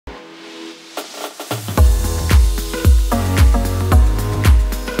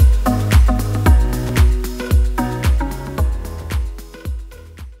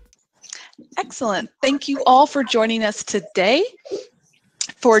Excellent. Thank you all for joining us today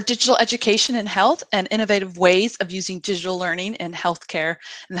for Digital Education in Health and Innovative Ways of Using Digital Learning in Healthcare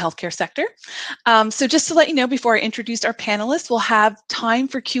in the Healthcare Sector. So just to let you know, before I introduce our panelists, we'll have time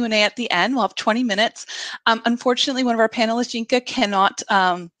for Q&A at the end. We'll have 20 minutes. Unfortunately, one of our panelists, Yinka, cannot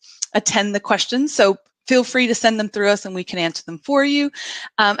attend the questions, so feel free to send them through us and we can answer them for you.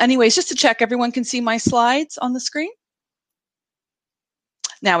 Anyways, just to check, everyone can see my slides on the screen?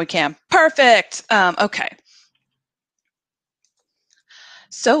 Now we can. Perfect. Okay.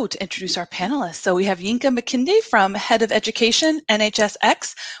 So to introduce our panelists, so we have Yinka Makinde from Head of Education,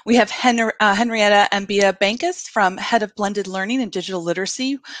 NHSX. We have Henrietta Mbia Bankus from Head of Blended Learning and Digital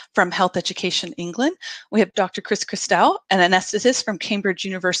Literacy from Health Education England. We have Dr. Chris Christou, an anesthetist from Cambridge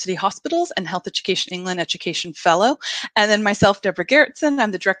University Hospitals and Health Education England Education Fellow. And then myself, Deborah Gerritsen,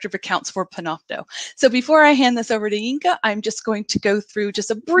 I'm the Director of Accounts for Panopto. So before I hand this over to Yinka, I'm just going to go through just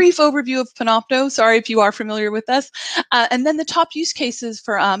a brief overview of Panopto. Sorry if you are familiar with us. And then the top use cases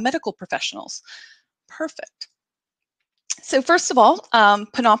for medical professionals. Perfect. So first of all,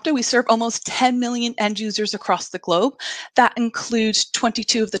 Panopto, we serve almost 10 million end users across the globe. That includes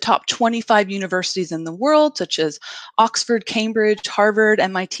 22 of the top 25 universities in the world, such as Oxford, Cambridge, Harvard,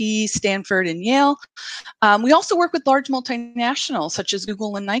 MIT, Stanford, and Yale. We also work with large multinationals, such as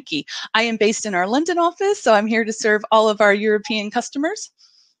Google and Nike. I am based in our London office, so I'm here to serve all of our European customers.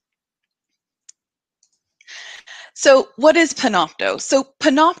 So what is Panopto? So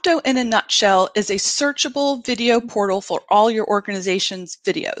Panopto in a nutshell is a searchable video portal for all your organization's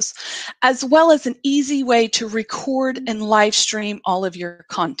videos, as well as an easy way to record and live stream all of your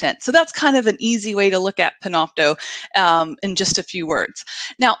content. So that's kind of an easy way to look at Panopto in just a few words.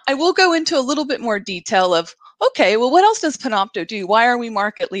 Now, I will go into a little bit more detail of, okay, well, what else does Panopto do? Why are we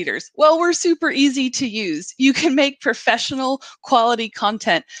market leaders? Well, we're super easy to use. You can make professional quality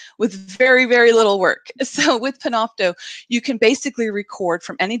content with very, very little work. So with Panopto, you can basically record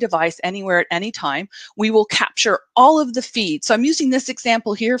from any device, anywhere at any time. We will capture all of the feeds. So I'm using this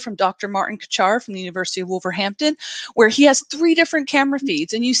example here from Dr. Martin Kachar from the University of Wolverhampton, where he has 3 different camera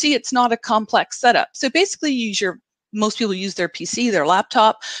feeds, and you see it's not a complex setup. So basically you use most people use their PC, their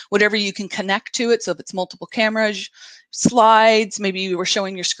laptop, whatever you can connect to it. So if it's multiple cameras, slides, maybe you were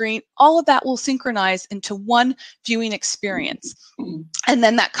showing your screen, all of that will synchronize into one viewing experience. And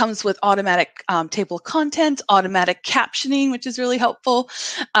then that comes with automatic table of contents, automatic captioning, which is really helpful.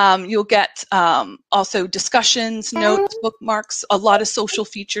 You'll get also discussions, notes, bookmarks, a lot of social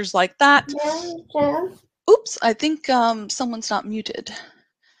features like that. Oops, I think someone's not muted.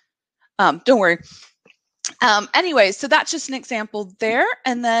 Don't worry. Anyway, so that's just an example there.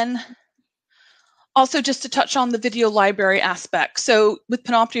 And then also just to touch on the video library aspect. So with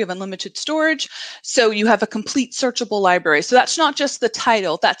Panopto, you have unlimited storage. So you have a complete searchable library. So that's not just the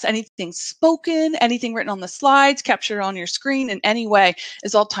title, that's anything spoken, anything written on the slides, captured on your screen in any way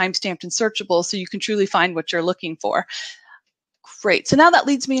is all timestamped and searchable. So you can truly find what you're looking for. Great. So now that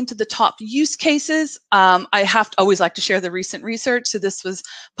leads me into the top use cases. I have to always like to share the recent research. So this was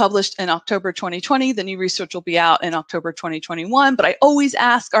published in October 2020. The new research will be out in October 2021. But I always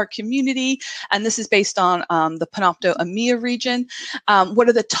ask our community, and this is based on the Panopto EMEA region, what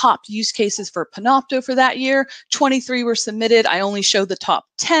are the top use cases for Panopto for that year? 23 were submitted. I only show the top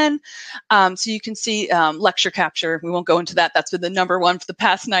 10. So you can see lecture capture. We won't go into that. That's been the #1 for the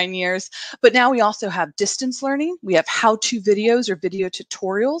past 9 years. But now we also have distance learning. We have how-to videos or video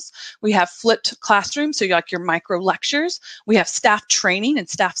tutorials. We have flipped classroom, so you got your micro lectures. We have staff training and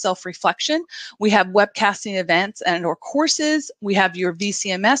staff self-reflection. We have webcasting events and or courses. We have your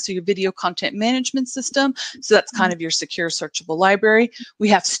VCMS, so your video content management system. So that's kind of your secure searchable library. We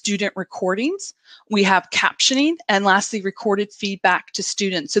have student recordings. We have captioning, and lastly, recorded feedback to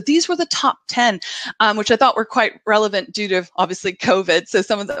students. So these were the top 10, which I thought were quite relevant due to obviously COVID. So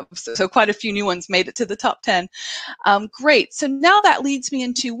so quite a few new ones made it to the top 10. Great. So now that leads me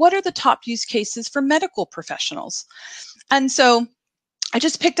into what are the top use cases for medical professionals? And so I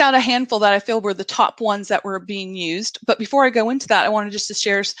just picked out a handful that I feel were the top ones that were being used. But before I go into that, I wanted just to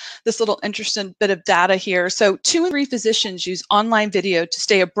share this little interesting bit of data here. So 2 in 3 physicians use online video to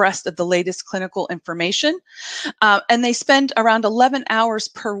stay abreast of the latest clinical information. And they spend around 11 hours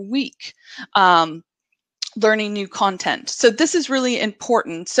per week learning new content. So this is really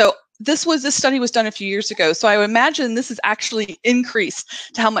important. So this study was done a few years ago, so I imagine this has actually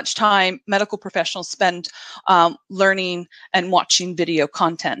increased to how much time medical professionals spend learning and watching video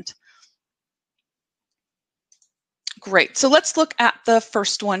content. Great, so let's look at the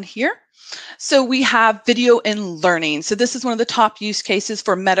first one here. So we have video in learning. So this is one of the top use cases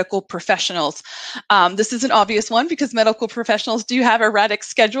for medical professionals. This is an obvious one because medical professionals do have erratic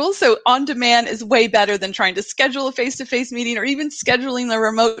schedules. So on demand is way better than trying to schedule a face-to-face meeting or even scheduling the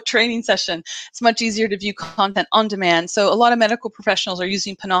remote training session. It's much easier to view content on demand. So a lot of medical professionals are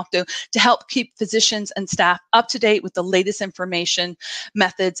using Panopto to help keep physicians and staff up to date with the latest information,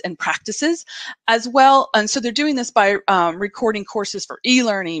 methods, and practices as well. And so they're doing this by recording courses for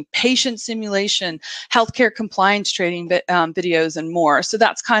e-learning, patient simulation, healthcare compliance training videos, and more. So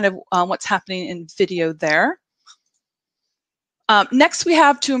that's kind of what's happening in video there. Next, we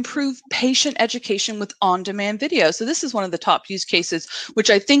have to improve patient education with on-demand video. So this is one of the top use cases, which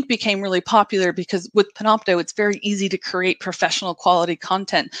I think became really popular because with Panopto, it's very easy to create professional quality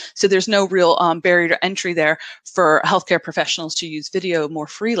content. So there's no real barrier to entry there for healthcare professionals to use video more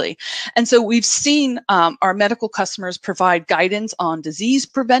freely. And so we've seen our medical customers provide guidance on disease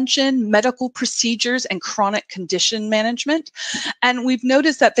prevention, medical procedures, and chronic condition management. And we've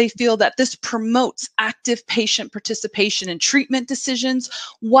noticed that they feel that this promotes active patient participation in treatment decisions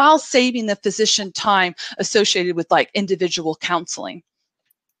while saving the physician time associated with like individual counseling.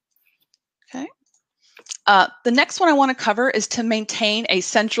 Okay. The next one I want to cover is to maintain a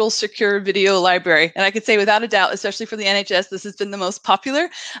central secure video library. And I could say without a doubt, especially for the NHS, this has been the most popular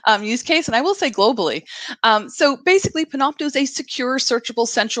use case, and I will say globally. So basically, Panopto is a secure, searchable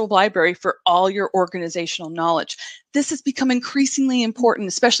central library for all your organizational knowledge. This has become increasingly important,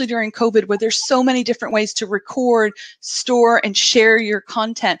 especially during COVID, where there's so many different ways to record, store, and share your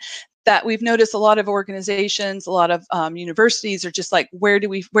content, that we've noticed a lot of organizations, a lot of universities are just like,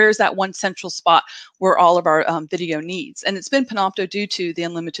 where's that one central spot where all of our video needs? And it's been Panopto due to the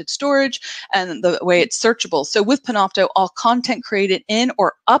unlimited storage and the way it's searchable. So with Panopto, all content created in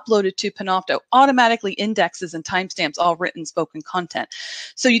or uploaded to Panopto automatically indexes and timestamps all written spoken content.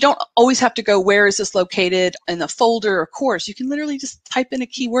 So you don't always have to go, where is this located in a folder or course? You can literally just type in a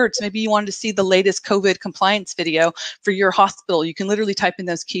keyword. So maybe you wanted to see the latest COVID compliance video for your hospital. You can literally type in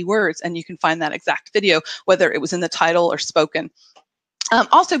those keywords and you can find that exact video, whether it was in the title or spoken.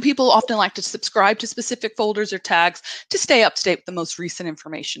 Also, people often like to subscribe to specific folders or tags to stay up to date with the most recent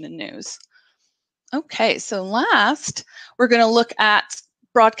information and news. Okay, so last, we're going to look at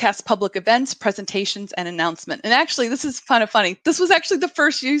broadcast public events, presentations, and announcement. And actually, this is kind of funny. This was actually the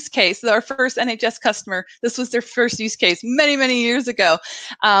first use case, our first NHS customer. This was their first use case many, many years ago,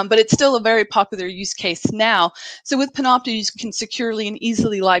 but it's still a very popular use case now. So with Panopto, you can securely and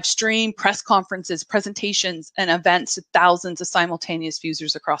easily live stream press conferences, presentations, and events to thousands of simultaneous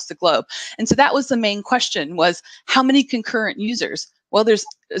users across the globe. And so that was the main question, was how many concurrent users? Well, there's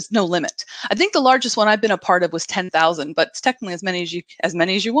no limit. I think the largest one I've been a part of was 10,000, but it's technically as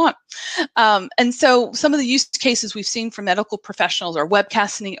many as you want. And so some of the use cases we've seen for medical professionals are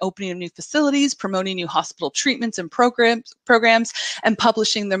webcasting, opening of new facilities, promoting new hospital treatments and programs, and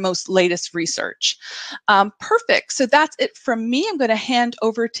publishing their most latest research. Perfect. So that's it from me. I'm going to hand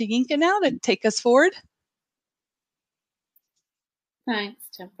over to Yinka now to take us forward. Thanks,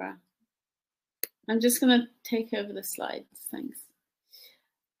 Deborah. I'm just going to take over the slides. Thanks.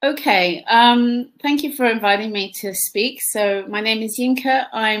 Okay, thank you for inviting me to speak. So my name is Yinka.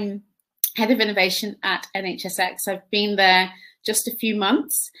 I'm Head of Innovation at NHSX. I've been there just a few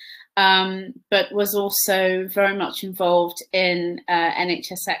months, but was also very much involved in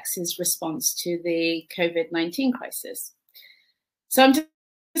NHSX's response to the COVID-19 crisis. So I'm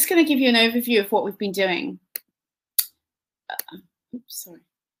just going to give you an overview of what we've been doing. Oops, sorry.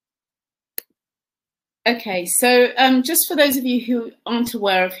 Okay, so just for those of you who aren't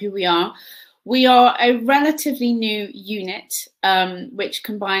aware of who we are a relatively new unit which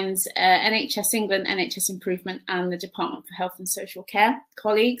combines NHS England, NHS Improvement, and the Department for Health and Social Care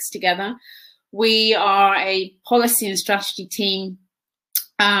colleagues together. We are a policy and strategy team,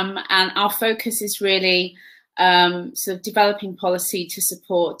 and our focus is really sort of developing policy to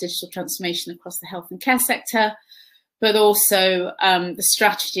support digital transformation across the health and care sector, but also the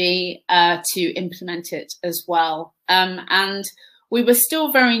strategy to implement it as well. And we were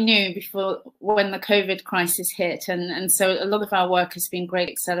still very new when the COVID crisis hit, and so a lot of our work has been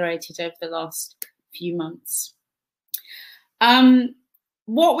greatly accelerated over the last few months.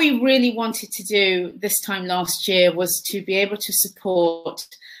 What we really wanted to do this time last year was to be able to support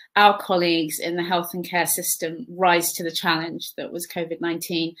our colleagues in the health and care system rise to the challenge that was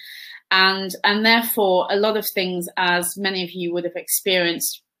COVID-19. And therefore, a lot of things, as many of you would have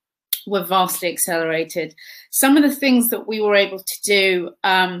experienced, were vastly accelerated. Some of the things that we were able to do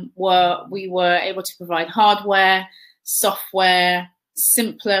we were able to provide hardware, software,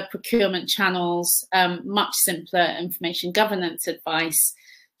 simpler procurement channels, much simpler information governance advice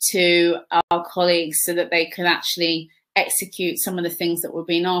to our colleagues so that they could actually execute some of the things that were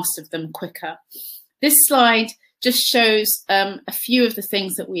being asked of them quicker. This slide just shows a few of the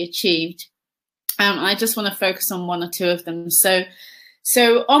things that we achieved. I just want to focus on one or two of them. So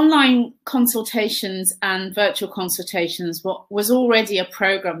online consultations and virtual consultations was already a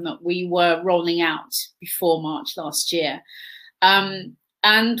program that we were rolling out before March last year.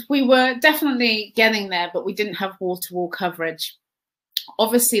 And we were definitely getting there, but we didn't have wall-to-wall coverage.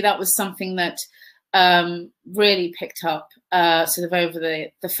 Obviously, that was something that really picked up sort of over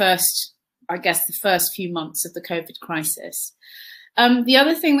the first, I guess, the first few months of the COVID crisis. The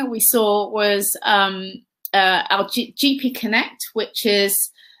other thing that we saw was our GP Connect, which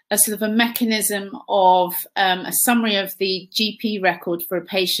is a sort of a mechanism of a summary of the GP record for a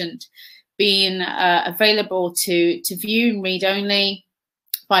patient being available to view and read only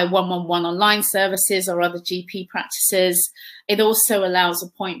by 111 online services or other GP practices. It also allows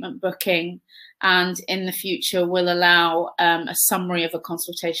appointment booking, and in the future will allow a summary of a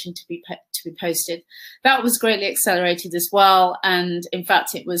consultation to be posted. That was greatly accelerated as well, and in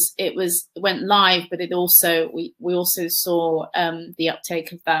fact it went live, but it also we also saw the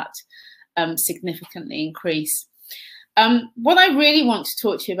uptake of that significantly increase. What I really want to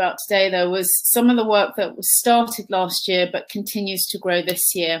talk to you about today, though, was some of the work that was started last year but continues to grow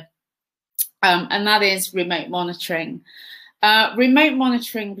this year, and that is remote monitoring. Remote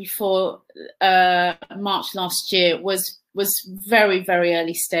monitoring before March last year was very, very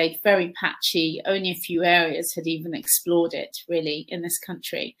early stage, very patchy. Only a few areas had even explored it, really, in this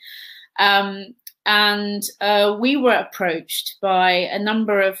country. And we were approached by a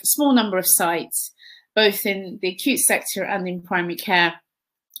small number of sites, both in the acute sector and in primary care,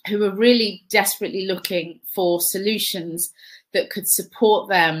 who were really desperately looking for solutions that could support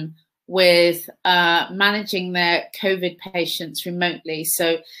them with managing their COVID patients remotely.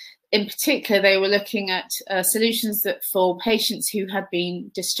 So in particular, they were looking at solutions that for patients who had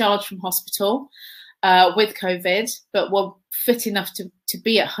been discharged from hospital with COVID, but were fit enough to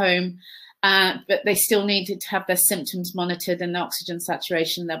be at home, but they still needed to have their symptoms monitored and the oxygen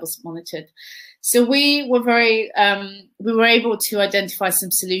saturation levels monitored. So we were able to identify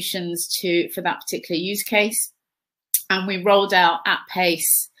some solutions for that particular use case, and we rolled out at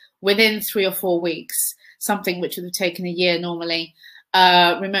pace within 3 or 4 weeks, something which would have taken a year normally,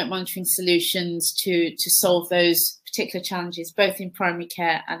 remote monitoring solutions to solve those particular challenges, both in primary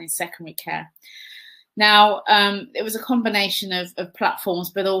care and in secondary care. Now, it was a combination of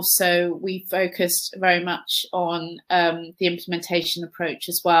platforms, but also we focused very much on the implementation approach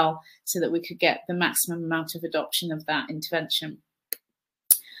as well, so that we could get the maximum amount of adoption of that intervention.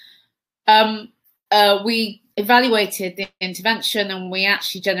 We evaluated the intervention, and we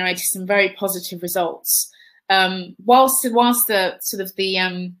actually generated some very positive results. Whilst the sort of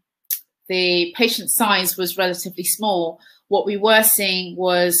the patient size was relatively small, what we were seeing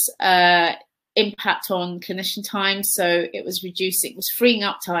was impact on clinician time. So it was freeing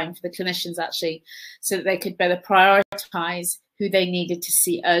up time for the clinicians actually, so that they could better prioritize who they needed to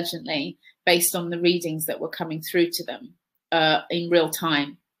see urgently based on the readings that were coming through to them in real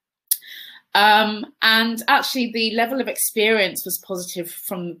time. And actually the level of experience was positive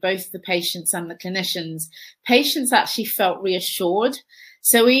from both the patients and the clinicians. Patients actually felt reassured.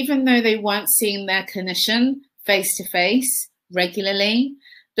 So even though they weren't seeing their clinician face to face regularly,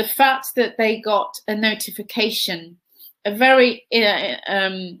 the fact that they got a notification, a very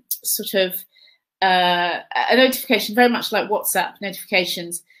a notification very much like WhatsApp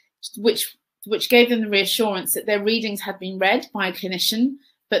notifications, which gave them the reassurance that their readings had been read by a clinician,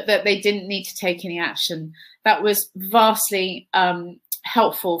 but that they didn't need to take any action. That was vastly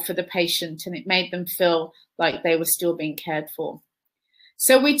helpful for the patient, and it made them feel like they were still being cared for.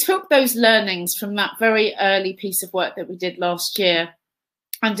 So we took those learnings from that very early piece of work that we did last year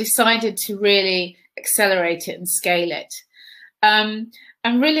and decided to really accelerate it and scale it. And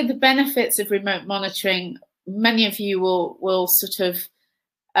really the benefits of remote monitoring, many of you will sort of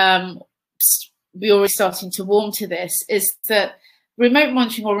be already starting to warm to this, is that remote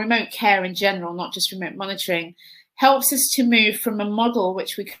monitoring, or remote care in general, not just remote monitoring, helps us to move from a model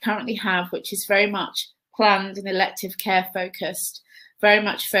which we currently have, which is very much planned and elective care focused, very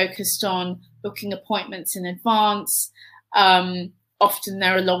much focused on booking appointments in advance. Often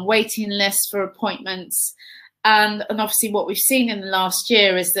there are long waiting lists for appointments. And obviously what we've seen in the last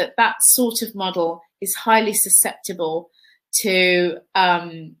year is that that sort of model is highly susceptible to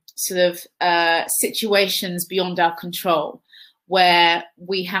situations beyond our control, where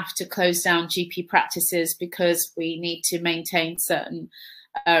we have to close down GP practices because we need to maintain certain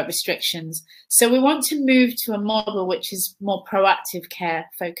restrictions. So we want to move to a model which is more proactive care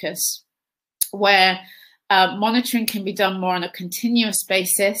focused, where monitoring can be done more on a continuous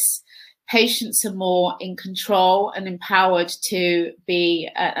basis. Patients are more in control and empowered to be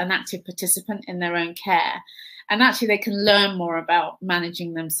an active participant in their own care. And actually they can learn more about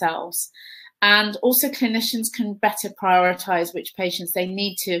managing themselves. And also clinicians can better prioritize which patients they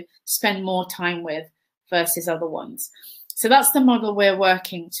need to spend more time with versus other ones. So that's the model we're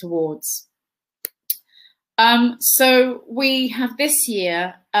working towards. So we have this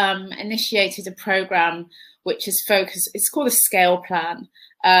year initiated a program which is focused, it's called a scale plan,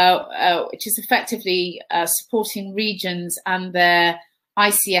 which is effectively supporting regions and their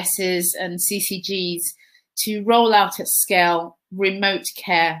ICSs and CCGs to roll out at scale remote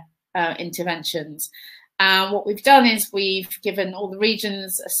care interventions. And what we've done is we've given all the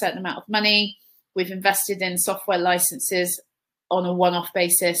regions a certain amount of money. We've invested in software licenses on a one-off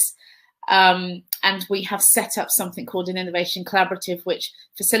basis. And we have set up something called an innovation collaborative, which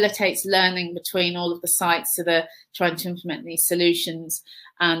facilitates learning between all of the sites that are trying to implement these solutions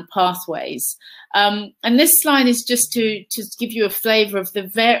and pathways. And this slide is just to give you a flavour of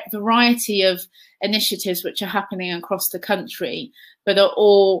the variety of initiatives which are happening across the country, but are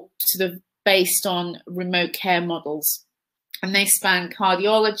all sort of based on remote care models. And they span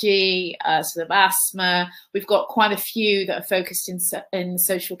cardiology, sort of asthma. We've got quite a few that are focused in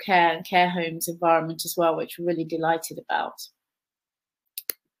social care and care homes environment as well, which we're really delighted about.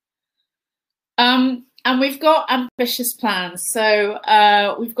 And we've got ambitious plans. So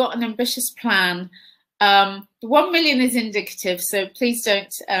we've got an ambitious plan. The 1 million is indicative, so please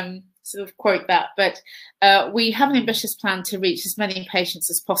don't sort of quote that, but we have an ambitious plan to reach as many patients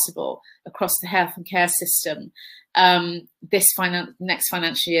as possible across the health and care system next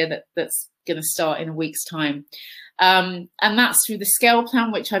financial year that's going to start in a week's time. And that's through the scale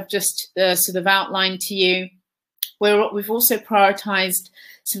plan, which I've just sort of outlined to you. We've also prioritised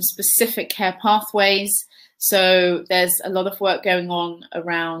some specific care pathways. So there's a lot of work going on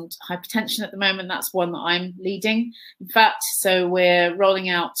around hypertension at the moment. That's one that I'm leading, in fact. So we're rolling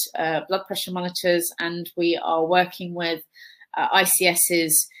out blood pressure monitors, and we are working with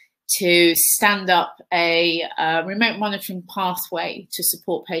ICSs to stand up a remote monitoring pathway to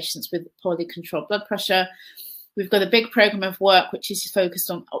support patients with poorly controlled blood pressure. We've got a big program of work which is focused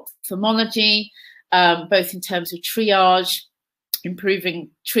on ophthalmology, both in terms of triage,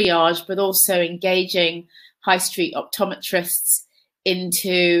 improving triage, but also engaging high street optometrists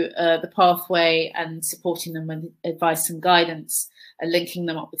into the pathway and supporting them with advice and guidance and linking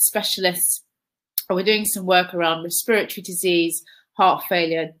them up with specialists. And we're doing some work around respiratory disease, heart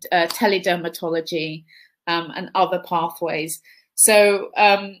failure, teledermatology, and other pathways. So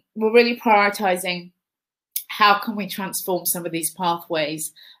we're really prioritizing how can we transform some of these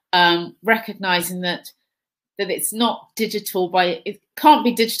pathways, recognizing that it's not digital it can't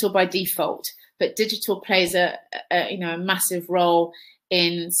be digital by default, but digital plays a massive role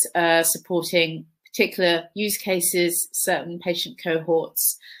in supporting particular use cases, certain patient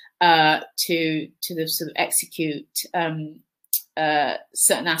cohorts, to sort of execute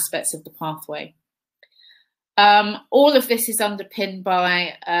certain aspects of the pathway. All of this is underpinned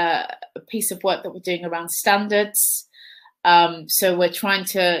by a piece of work that we're doing around standards. So we're trying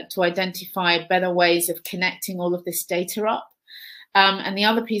to identify better ways of connecting all of this data up. And the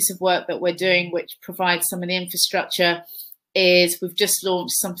other piece of work that we're doing, which provides some of the infrastructure, is we've just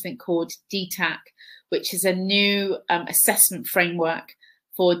launched something called DTAC, which is a new assessment framework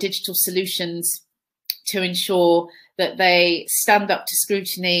for digital solutions to ensure that they stand up to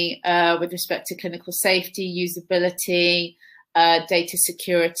scrutiny with respect to clinical safety, usability, data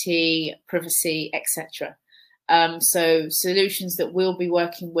security, privacy, etc. So solutions that we'll be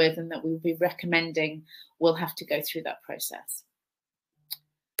working with and that we'll be recommending will have to go through that process.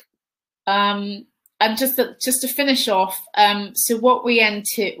 And just to finish off, so what we aim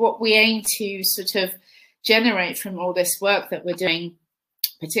to sort of generate from all this work that we're doing,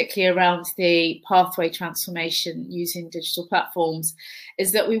 particularly around the pathway transformation using digital platforms,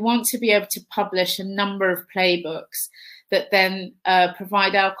 is that we want to be able to publish a number of playbooks that then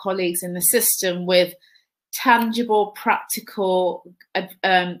provide our colleagues in the system with tangible, practical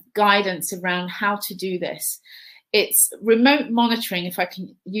guidance around how to do this. It's remote monitoring, if I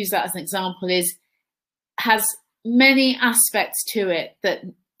can use that as an example, has many aspects to it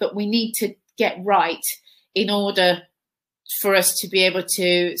that we need to get right in order for us to be able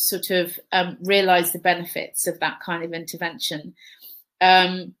to sort of realize the benefits of that kind of intervention.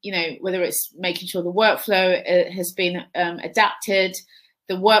 Whether it's making sure the workflow has been adapted,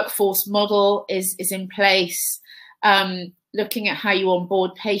 the workforce model is in place, looking at how you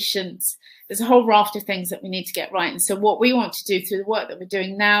onboard patients. There's a whole raft of things that we need to get right. And so what we want to do through the work that we're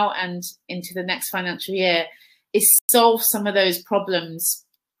doing now and into the next financial year is solve some of those problems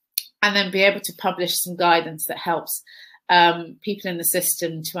and then be able to publish some guidance that helps people in the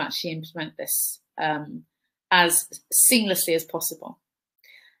system to actually implement this as seamlessly as possible.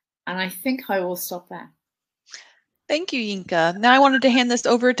 And I think I will stop there. Thank you, Yinka. Now I wanted to hand this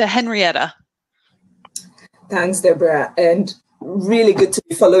over to Henrietta. Thanks, Deborah. And really good to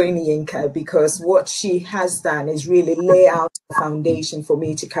be following Yinka, because what she has done is really lay out the foundation for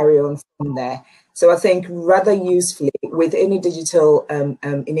me to carry on from there. So I think rather usefully, with any digital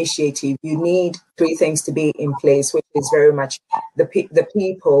initiative, you need three things to be in place, which is very much the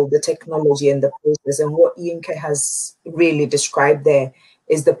people, the technology, and the process. And what Yinka has really described there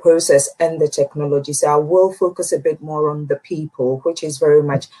is the process and the technology. So I will focus a bit more on the people, which is very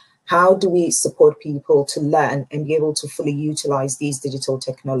much how do we support people to learn and be able to fully utilize these digital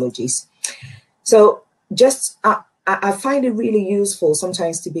technologies. So just I find it really useful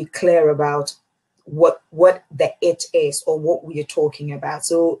sometimes to be clear about what the it is or what we are talking about.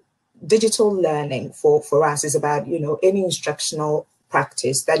 So digital learning for us is about, you know, any instructional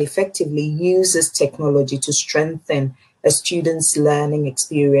practice that effectively uses technology to strengthen a student's learning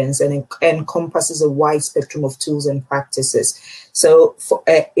experience and encompasses a wide spectrum of tools and practices. So for,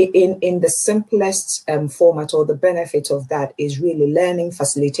 in the simplest format, or the benefit of that is really learning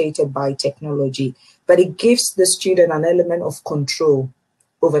facilitated by technology, but it gives the student an element of control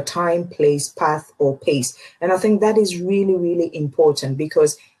over time, place, path, or pace. And I think that is really, really important,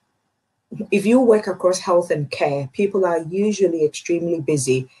 because if you work across health and care, people are usually extremely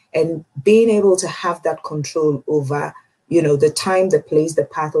busy, and being able to have that control over, you know, the time, the place, the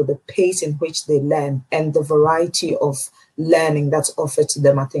path, or the pace in which they learn, and the variety of learning that's offered to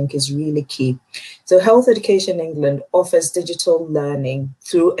them, I think is really key. So Health Education England offers digital learning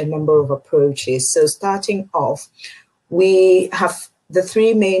through a number of approaches. So starting off, we have the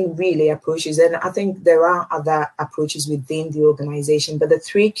three main really approaches, and I think there are other approaches within the organization, but the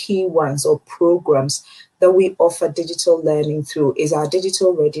three key ones or programs that we offer digital learning through is our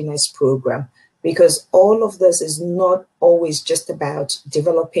digital readiness program, because all of this is not always just about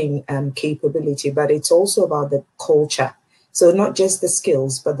developing capability, but it's also about the culture. So not just the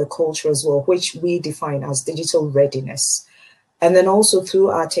skills, but the culture as well, which we define as digital readiness. And then also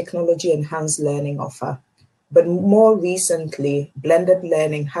through our technology enhanced learning offer. But more recently, blended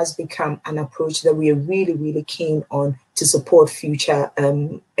learning has become an approach that we are really, really keen on to support future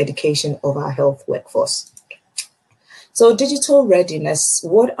education of our health workforce. So digital readiness,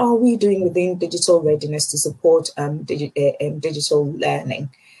 what are we doing within digital readiness to support digital learning?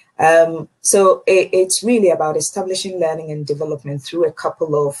 So it's really about establishing learning and development through a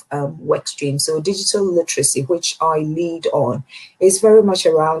couple of work streams. So digital literacy, which I lead on, is very much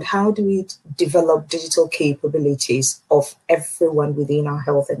around how do we develop digital capabilities of everyone within our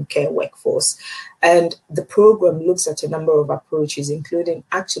health and care workforce. And the program looks at a number of approaches, including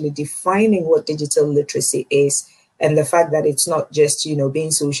actually defining what digital literacy is, and the fact that it's not just, you know,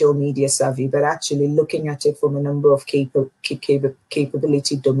 being social media savvy, but actually looking at it from a number of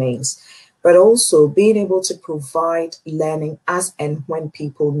capability domains, but also being able to provide learning as and when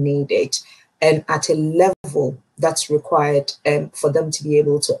people need it, and at a level that's required for them to be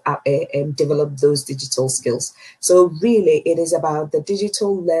able to develop those digital skills. So really, it is about the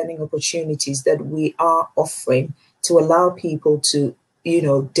digital learning opportunities that we are offering to allow people to, you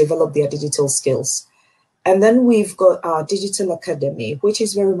know, develop their digital skills. And then we've got our digital academy, which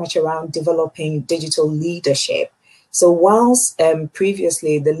is very much around developing digital leadership. So whilst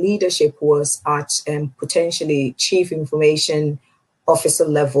previously the leadership was at potentially chief information officer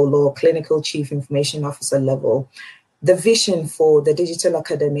level or clinical chief information officer level, the vision for the digital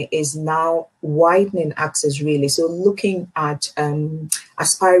academy is now widening access, really. So looking at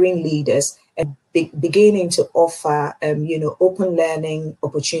aspiring leaders and beginning to offer, you know, open learning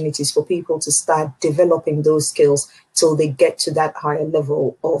opportunities for people to start developing those skills till they get to that higher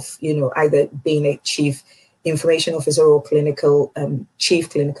level of, you know, either being a chief information officer or clinical chief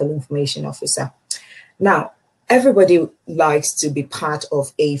clinical information officer. Now, everybody likes to be part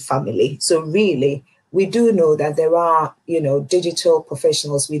of a family. So really, we do know that there are, you know, digital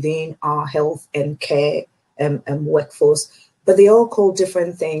professionals within our health and care workforce, but they all call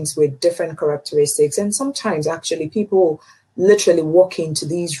different things with different characteristics. And sometimes actually people literally walk into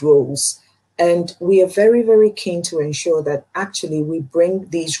these roles. And we are very, very keen to ensure that actually we bring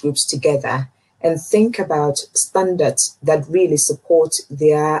these groups together and think about standards that really support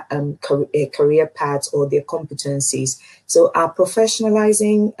their career paths or their competencies. So our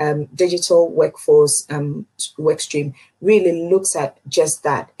professionalizing digital workforce workstream really looks at just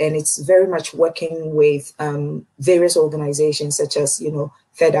that, and it's very much working with various organizations such as,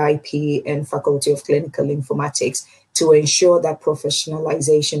 FedIP and Faculty of Clinical Informatics to ensure that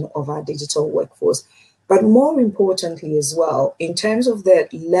professionalization of our digital workforce. But more importantly as well, in terms of the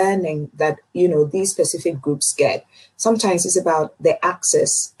learning that, these specific groups get, sometimes it's about the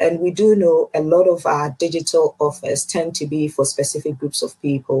access. And we do know a lot of our digital offers tend to be for specific groups of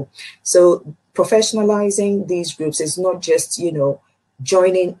people. So professionalizing these groups is not just,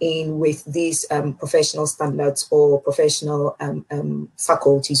 joining in with these professional standards or professional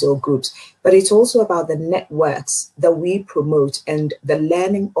faculties or groups, but it's also about the networks that we promote and the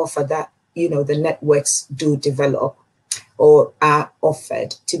learning offer that the networks do develop or are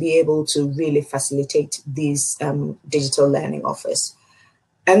offered to be able to really facilitate these digital learning offers.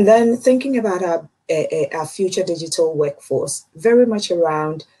 And then thinking about our future digital workforce, very much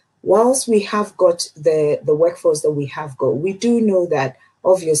around, whilst we have got the workforce that we have got, we do know that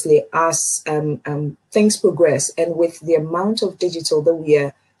obviously as things progress and with the amount of digital that we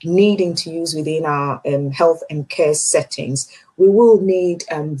are needing to use within our health and care settings, we will need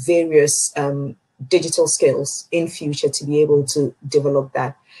various digital skills in future to be able to develop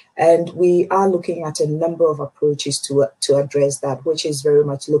that. And we are looking at a number of approaches to address that, which is very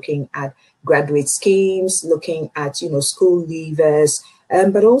much looking at graduate schemes, looking at, school leavers,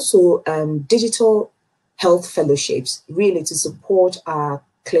 but also digital health fellowships, really to support our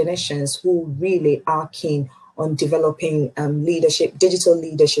clinicians who really are keen on developing digital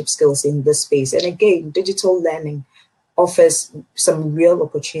leadership skills in this space. And again, digital learning offers some real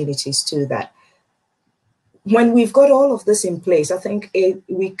opportunities to that. When we've got all of this in place, I think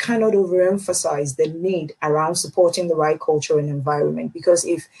we cannot overemphasize the need around supporting the right culture and environment, because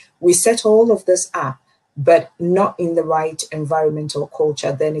if we set all of this up, but not in the right environment or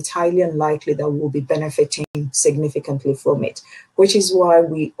culture, then it's highly unlikely that we'll be benefiting significantly from it, which is why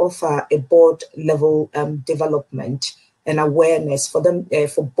we offer a board level development and awareness for them,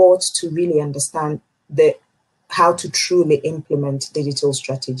 for boards to really understand how to truly implement digital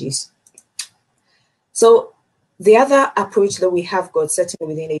strategies. So the other approach that we have got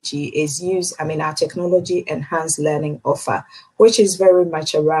certainly within HE is our technology enhanced learning offer, which is very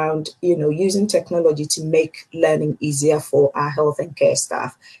much around, using technology to make learning easier for our health and care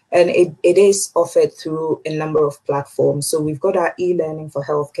staff. And it is offered through a number of platforms. So we've got our e-learning for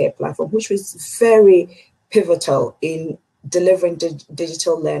healthcare platform, which was very pivotal in delivering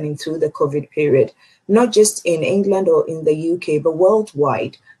digital learning through the COVID period, not just in England or in the UK, but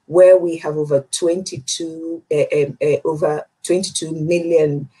worldwide, where we have over 22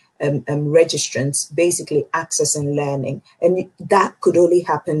 million registrants basically accessing learning. And that could only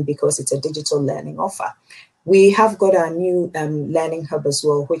happen because it's a digital learning offer. We have got our new learning hub as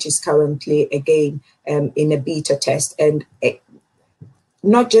well, which is currently, again, in a beta test. And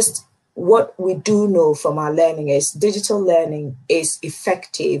not just what we do know from our learning is digital learning is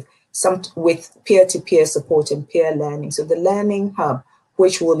effective with peer-to-peer support and peer learning. So the learning hub,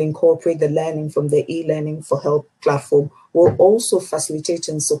 which will incorporate the learning from the e-learning for health platform, will also facilitate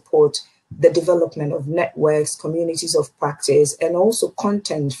and support the development of networks, communities of practice, and also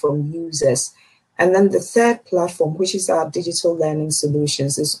content from users. And then the third platform, which is our digital learning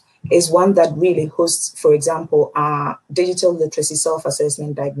solutions, is one that really hosts, for example, our digital literacy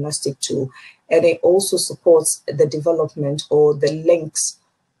self-assessment diagnostic tool. And it also supports the development or the links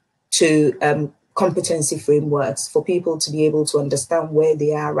to competency frameworks for people to be able to understand where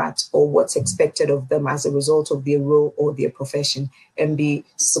they are at or what's expected of them as a result of their role or their profession, and be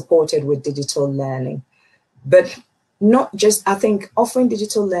supported with digital learning. But not just, I think offering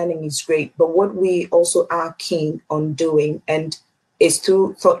digital learning is great, but what we also are keen on doing and is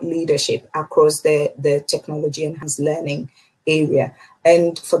through thought leadership across the technology enhanced learning area.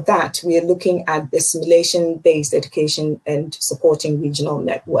 And for that, we are looking at the simulation-based education and supporting regional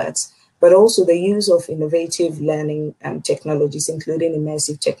networks, but also the use of innovative learning technologies, including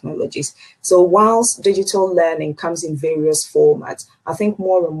immersive technologies. So whilst digital learning comes in various formats, I think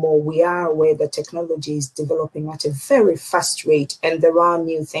more and more we are aware that technology is developing at a very fast rate, and there are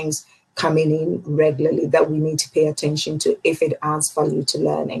new things coming in regularly that we need to pay attention to if it adds value to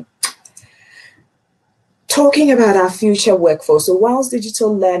learning. Talking about our future workforce, so whilst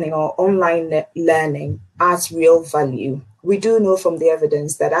digital learning or online learning adds real value, we do know from the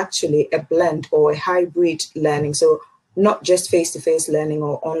evidence that actually a blend or a hybrid learning, so not just face-to-face learning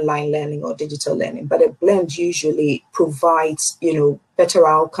or online learning or digital learning, but a blend usually provides, better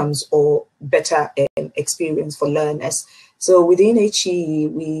outcomes or better experience for learners. So within HEE,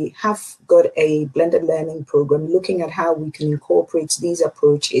 we have got a blended learning program looking at how we can incorporate these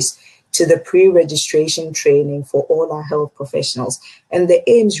approaches to the pre-registration training for all our health professionals. And the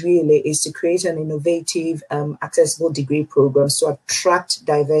aims really is to create an innovative, accessible degree programs to attract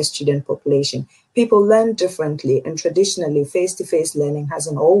diverse student population. People learn differently, and traditionally face-to-face learning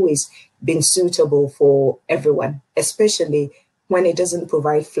hasn't always been suitable for everyone, especially when it doesn't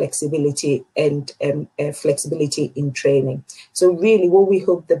provide flexibility and flexibility in training. So really what we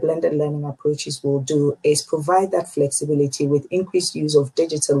hope the blended learning approaches will do is provide that flexibility with increased use of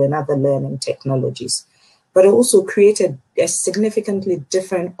digital and other learning technologies, but also create a significantly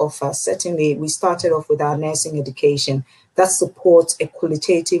different offer. Certainly we started off with our nursing education that supports a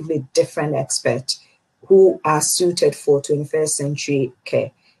qualitatively different expert who are suited for 21st century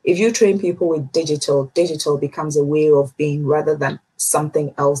care. If you train people with digital becomes a way of being rather than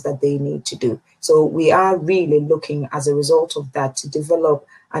something else that they need to do. So we are really looking as a result of that to develop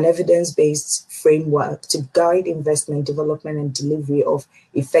an evidence-based framework to guide investment, development, and delivery of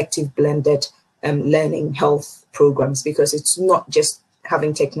effective blended learning health programs, because it's not just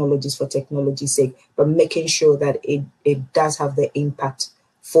having technologies for technology's sake, but making sure that it does have the impact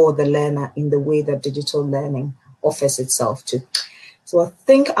for the learner in the way that digital learning offers itself to. So I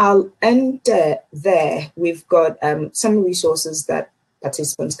think I'll end there. We've got some resources that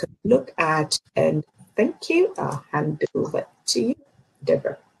participants can look at, and thank you. I'll hand it over to you,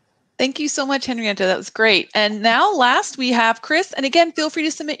 Deborah. Thank you so much, Henrietta. That was great. And now last we have Chris. And again, feel free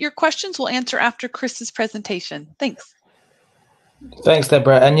to submit your questions. We'll answer after Chris's presentation. Thanks. Thanks,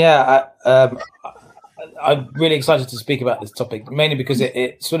 Deborah. And yeah, I'm really excited to speak about this topic, mainly because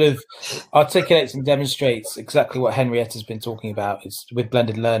it sort of articulates and demonstrates exactly what Henrietta's been talking about with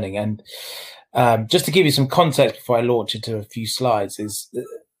blended learning. And just to give you some context before I launch into a few slides,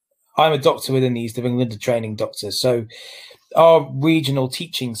 I'm a doctor within the East of England, a training doctor. So our regional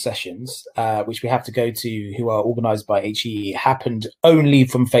teaching sessions, which we have to go to, who are organised by HEE, happened only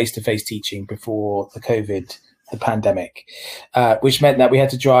from face-to-face teaching before the pandemic, which meant that we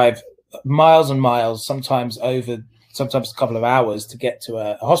had to drive miles and miles, sometimes a couple of hours, to get to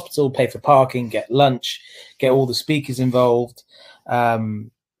a hospital, pay for parking, get lunch, get all the speakers involved,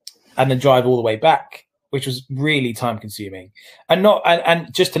 and then drive all the way back, which was really time consuming,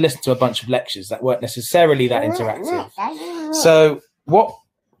 and just to listen to a bunch of lectures that weren't necessarily that interactive. So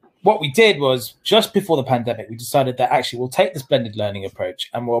what we did was, just before the pandemic, we decided that actually we'll take this blended learning approach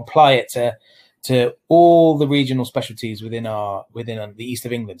and we'll apply it to all the regional specialties within the East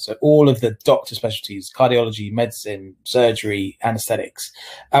of England. So all of the doctor specialties, cardiology, medicine, surgery, anesthetics.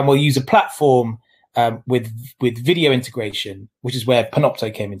 And we'll use a platform with video integration, which is where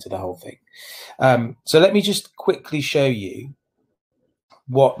Panopto came into the whole thing. So let me just quickly show you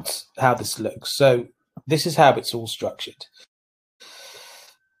how this looks. So this is how it's all structured.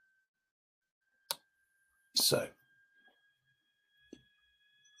 So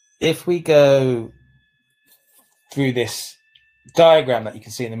if we go through this diagram that you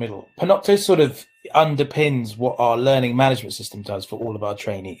can see in the middle, Panopto sort of underpins what our learning management system does for all of our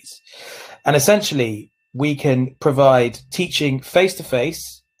trainees. And essentially, we can provide teaching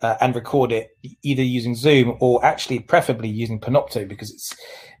face-to-face and record it either using Zoom or actually preferably using Panopto, because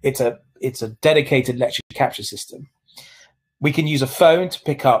it's a dedicated lecture capture system. We can use a phone to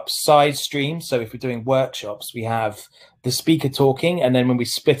pick up side streams. So if we're doing workshops, we have the speaker talking, and then when we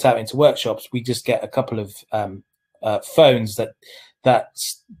split out into workshops, we just get a couple of phones that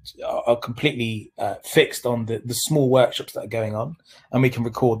are completely fixed on the small workshops that are going on, and we can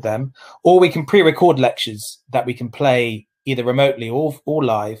record them. Or we can pre-record lectures that we can play either remotely or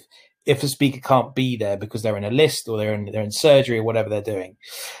live if a speaker can't be there because they're in a list or they're in surgery or whatever they're doing.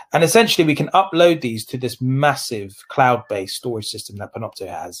 And essentially we can upload these to this massive cloud-based storage system that Panopto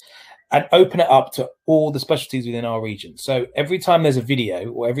has and open it up to all the specialties within our region. So every time there's a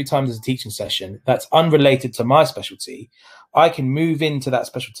video or every time there's a teaching session that's unrelated to my specialty, I can move into that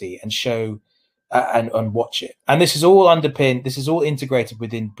specialty and show and watch it. And this is all underpinned, this is all integrated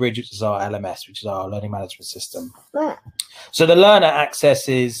within Bridge, which is our LMS, which is our learning management system. So the learner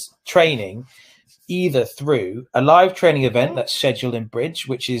accesses training either through a live training event that's scheduled in Bridge,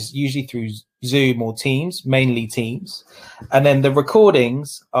 which is usually through Zoom or Teams, mainly Teams. And then the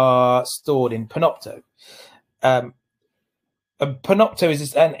recordings are stored in Panopto. Panopto is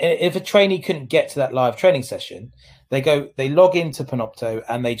this, and if a trainee couldn't get to that live training session, they log into Panopto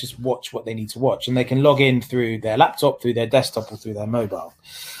and they just watch what they need to watch, and they can log in through their laptop, through their desktop, or through their mobile.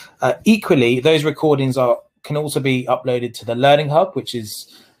 Equally, those recordings are can also be uploaded to the Learning Hub, which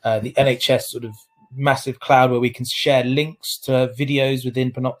is the NHS sort of massive cloud where we can share links to videos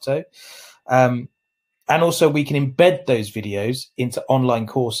within Panopto. And also we can embed those videos into online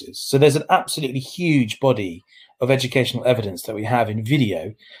courses. So there's an absolutely huge body of educational evidence that we have in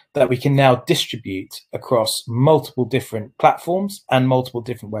video that we can now distribute across multiple different platforms and multiple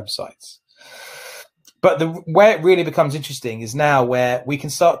different websites. But where it really becomes interesting is now where we can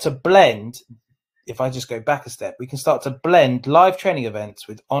start to blend, if I just go back a step, we can start to blend live training events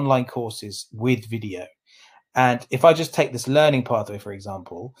with online courses with video. And if I just take this learning pathway, for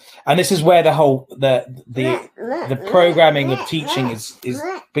example, and this is where the whole the programming of teaching is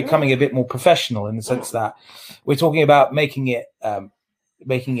becoming a bit more professional, in the sense that we're talking about making it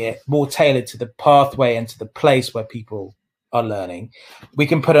more tailored to the pathway and to the place where people are learning. We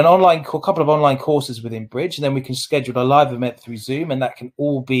can put a couple of online courses within Bridge, and then we can schedule a live event through Zoom, and that can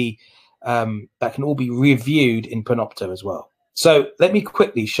all be reviewed in Panopto as well. So let me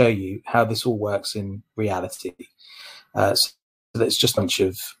quickly show you how this all works in reality. So that's just a bunch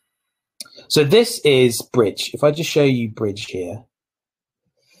of. So this is Bridge. If I just show you Bridge here,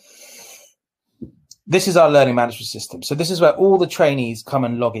 this is our learning management system. So this is where all the trainees come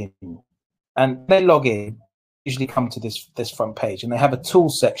and log in, and they log in. Usually come to this front page, and they have a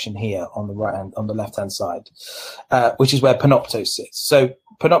tools section here on the left hand side, which is where Panopto sits. So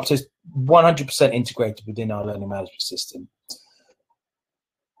Panopto is 100% integrated within our learning management system.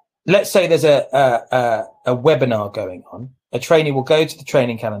 Let's say there's a webinar going on. A trainee will go to the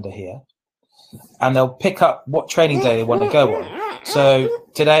training calendar here, and they'll pick up what training day they want to go on. So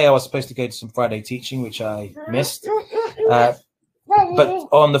today I was supposed to go to some Friday teaching, which I missed. But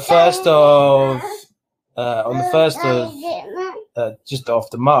on the first of just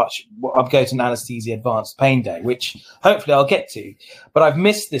after March, I'm going to an anesthesia advanced pain day, which hopefully I'll get to. But I've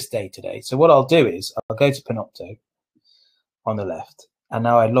missed this day today. So what I'll do is I'll go to Panopto on the left. And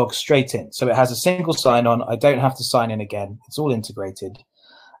now I log straight in. So it has a single sign on. I don't have to sign in again. It's all integrated.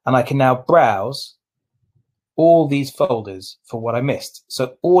 And I can now browse all these folders for what I missed.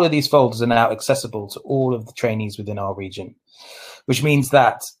 So all of these folders are now accessible to all of the trainees within our region, which means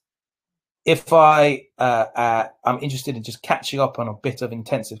that if I'm interested in just catching up on a bit of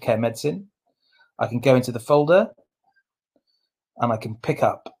intensive care medicine, I can go into the folder and I can pick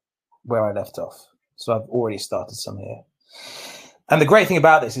up where I left off. So I've already started some here. And the great thing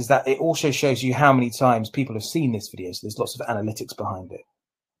about this is that it also shows you how many times people have seen this video. So there's lots of analytics behind it.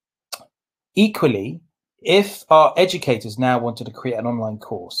 Equally, if our educators now wanted to create an online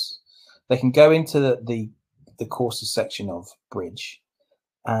course, they can go into the courses section of Bridge,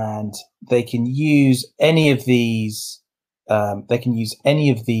 and they can use any of these.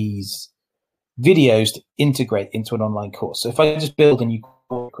 Videos to integrate into an online course. So if I just build a new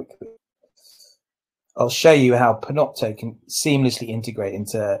course quickly, I'll show you how Panopto can seamlessly integrate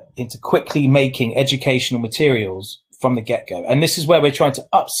into quickly making educational materials from the get-go. And this is where we're trying to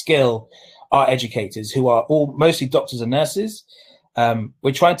upskill our educators, who are all mostly doctors and nurses.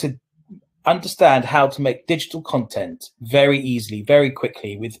 We're trying to understand how to make digital content very easily, very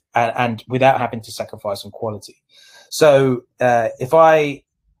quickly, and without having to sacrifice on quality. So if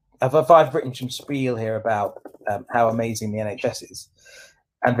I've written some spiel here about how amazing the NHS is,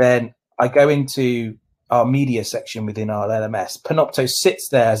 and then I go into our media section within our LMS, Panopto sits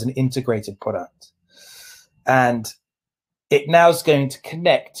there as an integrated product, and it now is going to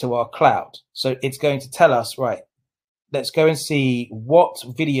connect to our cloud. So it's going to tell us, right, let's go and see what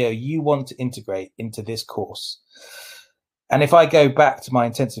video you want to integrate into this course. And if I go back to my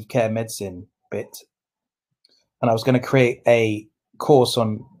intensive care medicine bit, and I was going to create a course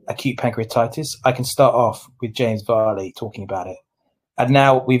on acute pancreatitis, I can start off with James Varley talking about it. And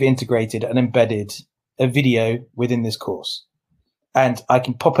now we've integrated and embedded a video within this course, and I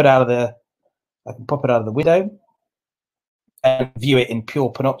can pop it out of the window and view it in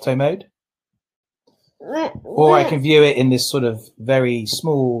pure Panopto mode, or I can view it in this sort of very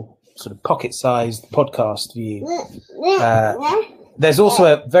small, sort of pocket-sized podcast view. There's also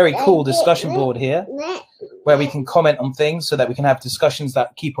a very cool discussion board here where we can comment on things so that we can have discussions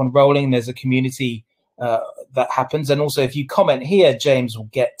that keep on rolling. There's a community that happens, and also if you comment here, James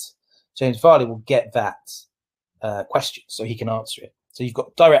Varley will get that question, so he can answer it. So you've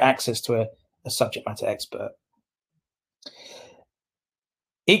got direct access to a subject matter expert.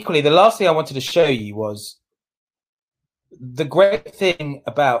 Equally, the last thing I wanted to show you was the great thing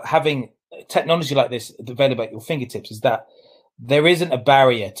about having technology like this available at your fingertips is that there isn't a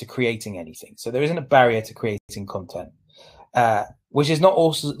barrier to creating anything. So there isn't a barrier to creating content, which is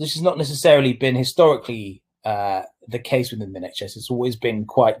not necessarily been historically the case within the NHS. It's always been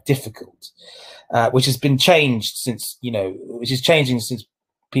quite difficult, which has been changed since, which is changing since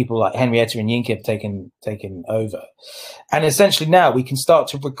people like Henrietta and Yinka have taken over. And essentially now we can start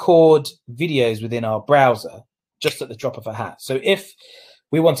to record videos within our browser just at the drop of a hat. So if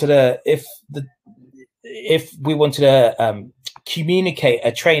we wanted to communicate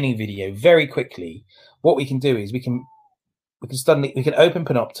a training video very quickly, what we can do is we can open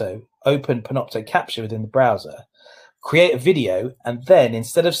Panopto Capture within the browser, create a video, and then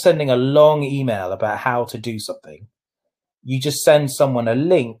instead of sending a long email about how to do something, you just send someone a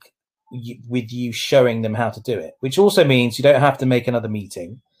link with you showing them how to do it, which also means you don't have to make another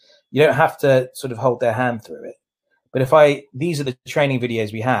meeting. You don't have to sort of hold their hand through it. But these are the training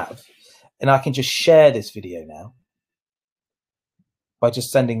videos we have, and I can just share this video now by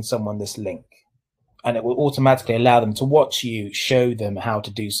just sending someone this link, and it will automatically allow them to watch you show them how to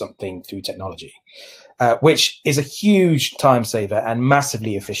do something through technology, which is a huge time saver and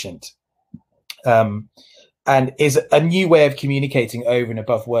massively efficient. And is a new way of communicating over and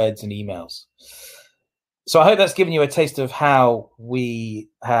above words and emails. So I hope that's given you a taste of how we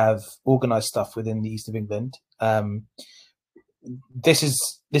have organized stuff within the East of England. This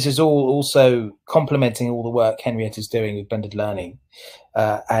is all also complementing all the work Henrietta's doing with blended learning.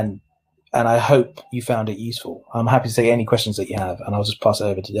 And I hope you found it useful. I'm happy to take any questions that you have, and I'll just pass it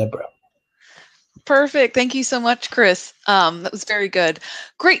over to Deborah. Perfect. Thank you so much, Chris. That was very good.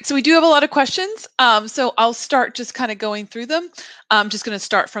 Great. So we do have a lot of questions. So I'll start just kind of going through them. I'm just going to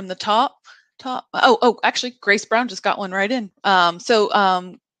start from the top. Oh, actually, Grace Brown just got one right in.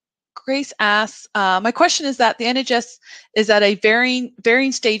 Grace asks, my question is that the NHS is at a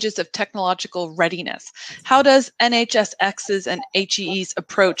varying stages of technological readiness. How does NHSX's and HEE's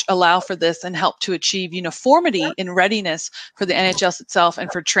approach allow for this and help to achieve uniformity in readiness for the NHS itself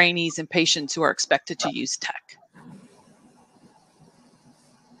and for trainees and patients who are expected to use tech?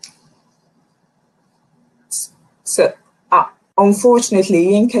 So, unfortunately,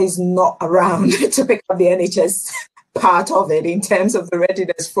 Yinka is not around to pick up the NHS part of it in terms of the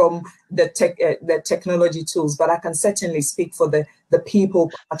readiness from the technology tools, but I can certainly speak for the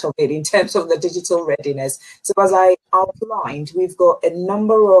people part of it in terms of the digital readiness. So as I outlined, we've got a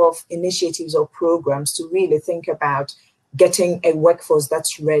number of initiatives or programs to really think about getting a workforce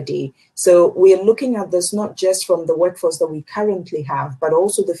that's ready. So we are looking at this not just from the workforce that we currently have, but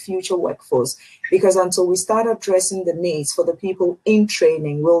also the future workforce, because until we start addressing the needs for the people in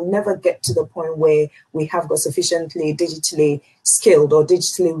training, we'll never get to the point where we have got sufficiently digitally skilled or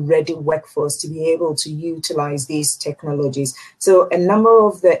digitally ready workforce to be able to utilize these technologies. So a number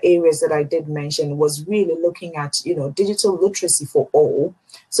of the areas that I did mention was really looking at, digital literacy for all.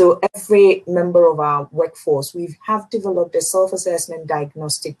 So every member of our workforce, we have developed a self-assessment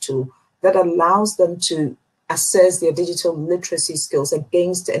diagnostic tool that allows them to assess their digital literacy skills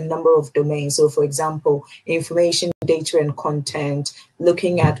against a number of domains. So for example, information, data and content,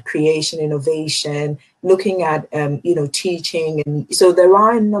 looking at creation, innovation, looking at, teaching. And so there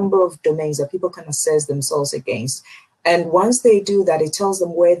are a number of domains that people can assess themselves against. And once they do that, it tells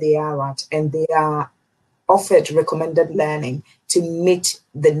them where they are at, and they are offered recommended learning to meet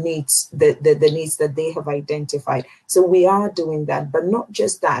the needs, the needs that they have identified. So we are doing that, but not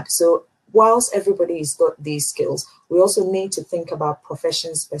just that. So whilst everybody's got these skills, we also need to think about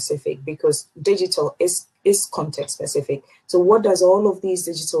profession specific, because digital is context specific. So what does all of these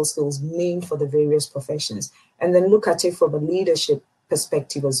digital skills mean for the various professions? And then look at it from a leadership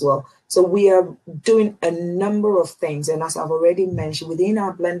perspective as well. So we are doing a number of things. And as I've already mentioned, within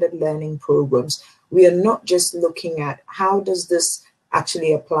our blended learning programs, we are not just looking at how does this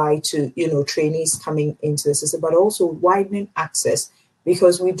actually apply to, trainees coming into the system, but also widening access,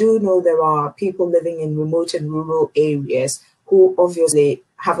 because we do know there are people living in remote and rural areas who obviously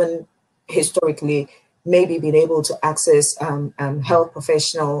haven't historically maybe been able to access health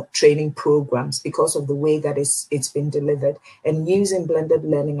professional training programs because of the way that it's been delivered. And using blended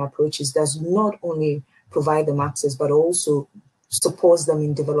learning approaches does not only provide them access, but also supports them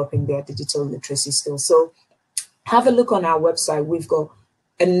in developing their digital literacy skills. So have a look on our website. We've got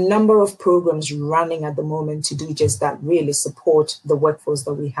a number of programs running at the moment to do just that, really support the workforce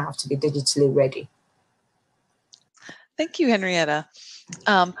that we have to be digitally ready. Thank you, Henrietta.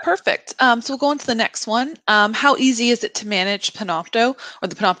 Perfect. So we'll go on to the next one. How easy is it to manage Panopto or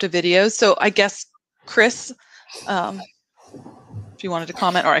the Panopto videos? So I guess, Chris, if you wanted to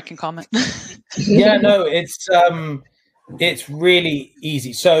comment, or I can comment. Yeah, no, it's really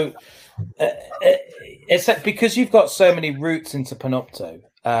easy. So it's because you've got so many routes into Panopto,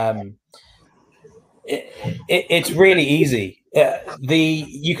 it's really easy.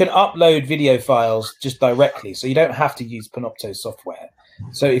 you can upload video files just directly, so you don't have to use Panopto software.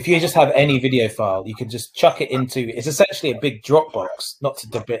 So if you just have any video file, you can just chuck it into, it's essentially a big Dropbox, not to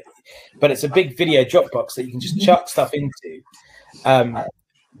debate, but it's a big video Dropbox that you can just chuck stuff into.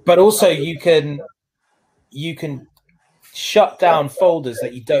 But also you can shut down folders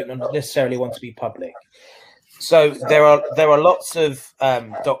that you don't necessarily want to be public. So there are lots of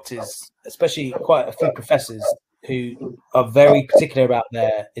doctors, especially quite a few professors, who are very particular about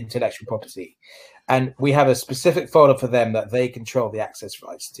their intellectual property. And we have a specific folder for them that they control the access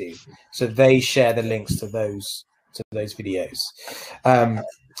rights to. So they share the links to those videos,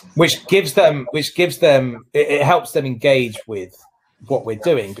 which gives them, it helps them engage with what we're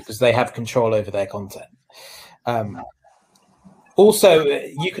doing because they have control over their content. Also,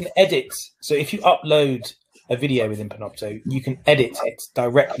 you can edit. So if you upload a video within Panopto, you can edit it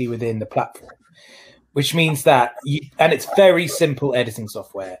directly within the platform, which means that and it's very simple editing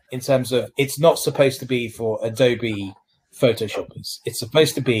software in terms of it's not supposed to be for Adobe Photoshoppers. It's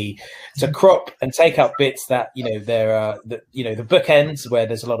supposed to be to crop and take out bits that, there are the bookends where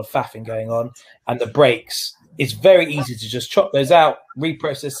there's a lot of faffing going on, and the breaks. It's very easy to just chop those out,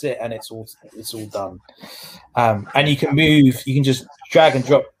 reprocess it, and it's all done. And you can just drag and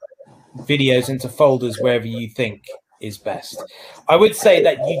drop videos into folders wherever you think is best. I would say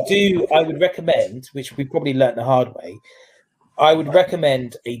that I would recommend, which we probably learned the hard way, I would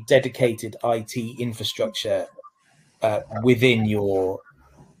recommend a dedicated IT infrastructure within your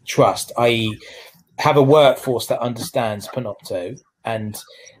trust, i.e. have a workforce that understands Panopto and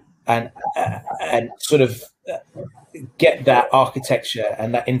sort of get that architecture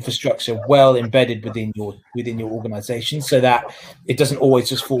and that infrastructure well embedded within your organization, so that it doesn't always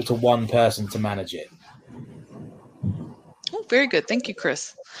just fall to one person to manage it. Oh, very good. Thank you,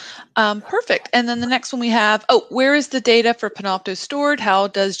 Chris. Perfect. And then the next one we have, where is the data for Panopto stored? How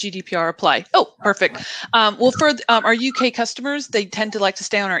does GDPR apply? Oh, perfect. Well, for our UK customers, they tend to like to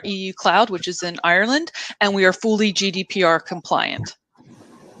stay on our EU cloud, which is in Ireland, and we are fully GDPR compliant.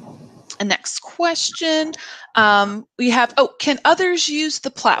 And next question, we have, can others use the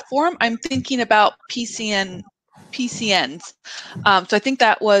platform? I'm thinking about PCNs. So I think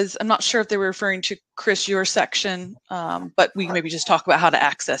that was, I'm not sure if they were referring to, Chris, your section, but we can maybe just talk about how to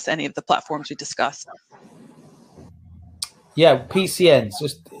access any of the platforms we discussed. Yeah, PCNs,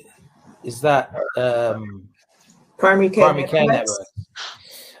 is that primary care network?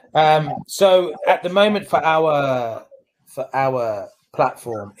 So at the moment for our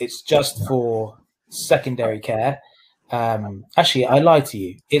platform, it's just for secondary care. Actually, I lied to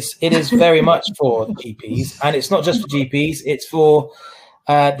you. It is very much for GPs, and it's not just for GPs. It's for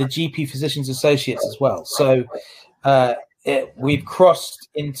the GP physicians associates as well. So we've crossed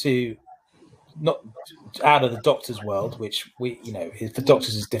into not out of the doctors' world, which for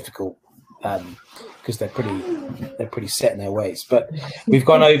doctors is difficult because they're pretty set in their ways. But we've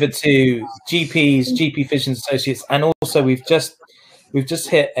gone over to GPs, GP physicians associates, and also we've just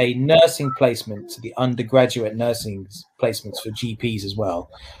hit a nursing placement to the undergraduate nursing placements for GPs as well,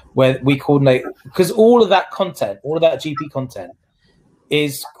 where we coordinate, because all of that GP content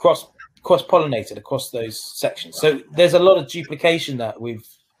is cross-pollinated across those sections. So there's a lot of duplication that we've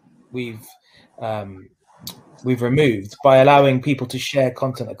removed by allowing people to share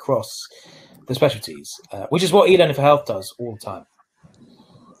content across the specialties, which is what eLearning for Health does all the time.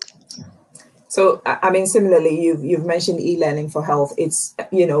 So, I mean, similarly, you've mentioned eLearning for Health. It's,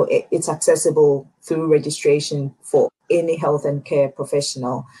 it's accessible through registration for any health and care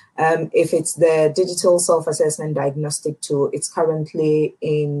professional. If it's the digital self-assessment diagnostic tool, it's currently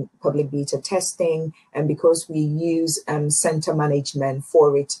in public beta testing. And because we use center management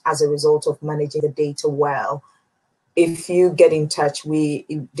for it as a result of managing the data well, if you get in touch,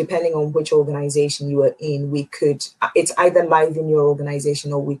 depending on which organization you are in, it's either live in your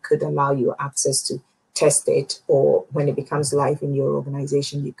organization, or we could allow you access to test it, or when it becomes live in your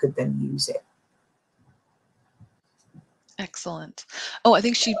organization, you could then use it. Excellent. Oh, I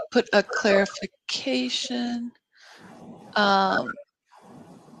think she put a clarification.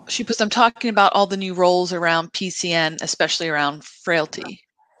 She puts, I'm talking about all the new roles around PCN, especially around frailty.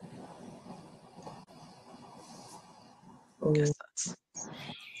 I guess that's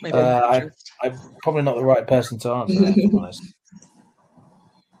maybe I'm probably not the right person to answer that, to be honest.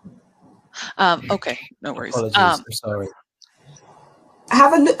 Okay, no worries. Apologies, I'm sorry.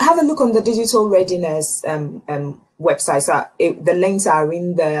 Have a look on the digital readiness website. So the links are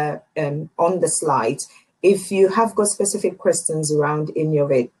in the on the slides. If you have got specific questions around any of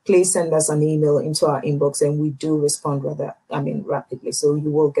it, please send us an email into our inbox, and we do respond rapidly. So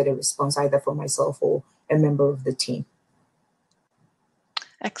you will get a response either from myself or a member of the team.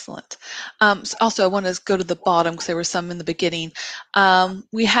 Excellent. Also, I want to go to the bottom because there were some in the beginning.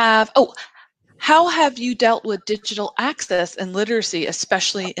 We have, how have you dealt with digital access and literacy,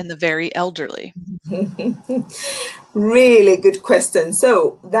 especially in the very elderly? Really good question.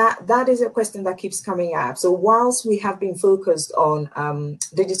 So that is a question that keeps coming up. So whilst we have been focused on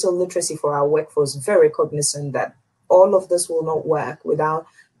digital literacy for our workforce, very cognizant that all of this will not work without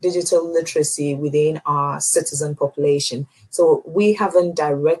digital literacy within our citizen population. So we haven't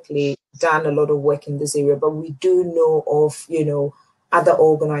directly done a lot of work in this area, but we do know of, other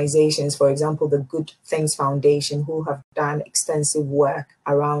organizations, for example, the Good Things Foundation, who have done extensive work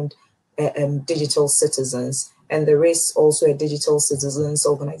around digital citizens. And there is also a digital citizens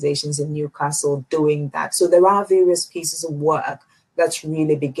organizations in Newcastle doing that. So there are various pieces of work that's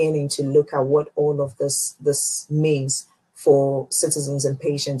really beginning to look at what all of this means for citizens and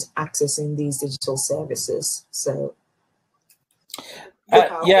patients accessing these digital services. So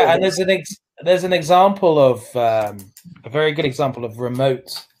yeah, and there's an example of a very good example of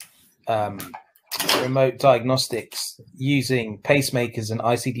remote diagnostics using pacemakers and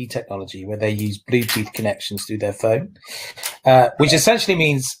ICD technology, where they use Bluetooth connections through their phone, which essentially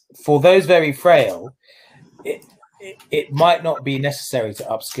means for those very frail, it might not be necessary to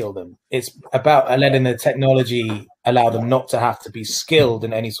upskill them. It's about letting the technology allow them not to have to be skilled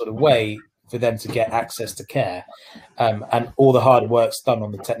in any sort of way for them to get access to care, and all the hard work's done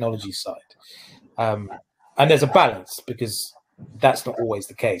on the technology side. And there's a balance, because that's not always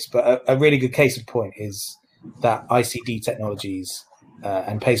the case. But a really good case in point is that ICD technologies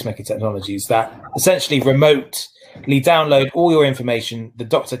and pacemaker technologies that essentially remotely download all your information. The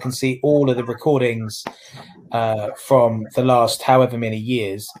doctor can see all of the recordings from the last however many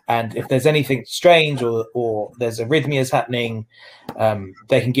years, and if there's anything strange or there's arrhythmias happening,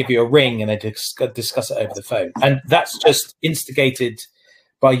 they can give you a ring and they discuss it over the phone. And that's just instigated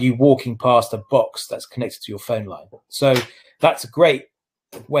by you walking past a box that's connected to your phone line. So that's a great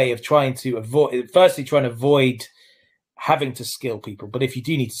way of trying to avoid having to skill people. But if you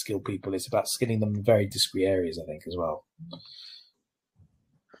do need to skill people, it's about skilling them in very discrete areas, I think, as well.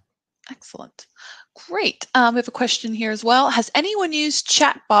 Excellent. Great. We have a question here as well. Has anyone used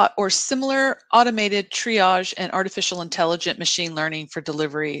chatbot or similar automated triage and artificial intelligent machine learning for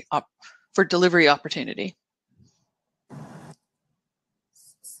delivery opportunity?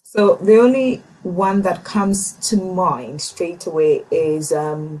 So the only one that comes to mind straight away is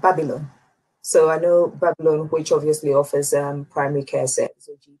Babylon. So I know Babylon, which obviously offers primary care services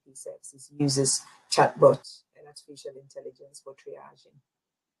or GP services, uses chatbot and artificial intelligence for triaging.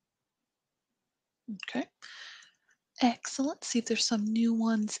 Okay. Excellent. See if there's some new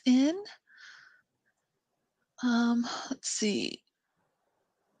ones in. Let's see.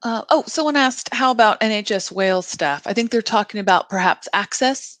 Someone asked, how about NHS Wales staff? I think they're talking about perhaps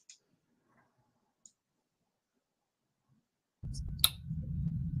access.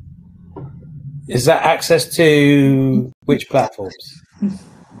 Is that access to which platforms?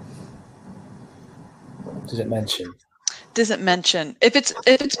 Does it mention? Doesn't mention. If it's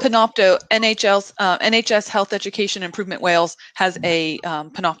Panopto, NHS Health Education Improvement Wales has a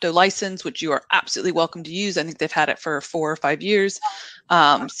Panopto license, which you are absolutely welcome to use. I think they've had it for 4 or 5 years.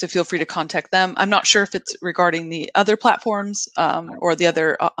 So feel free to contact them. I'm not sure if it's regarding the other platforms or the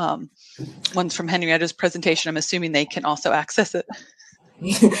other ones from Henrietta's presentation. I'm assuming they can also access it.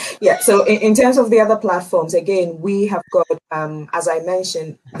 Yeah, so in terms of the other platforms, again, we have got, as I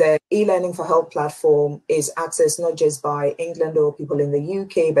mentioned, the e-learning for health platform is accessed not just by England or people in the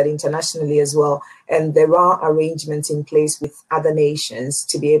UK, but internationally as well. And there are arrangements in place with other nations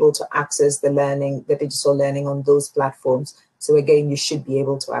to be able to access the learning, the digital learning on those platforms. So again, you should be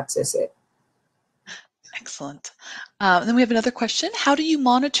able to access it. Excellent. Then we have another question. How do you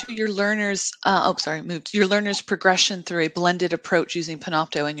monitor your learners, your learners' progression through a blended approach using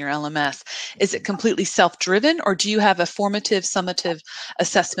Panopto in your LMS? Is it completely self-driven, or do you have a formative, summative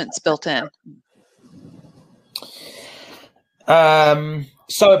assessments built in?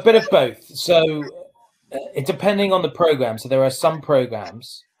 So a bit of both. So depending on the program. So there are some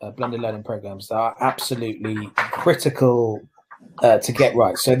programs, blended learning programs, that are absolutely critical to get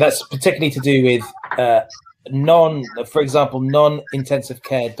right. So that's particularly to do with for example, non-intensive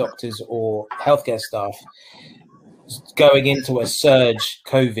care doctors or healthcare staff going into a surge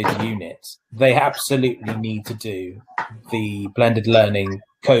COVID unit. They absolutely need to do the blended learning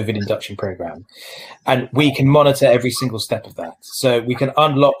COVID induction program. And we can monitor every single step of that. So we can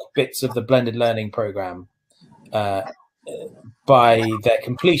unlock bits of the blended learning program by their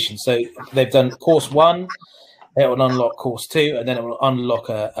completion. So they've done course 1, it will unlock course 2, and then it will unlock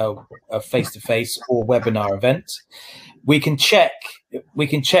a face-to-face or webinar event. we can check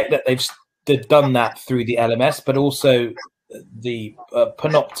that they've done that through the LMS, but also the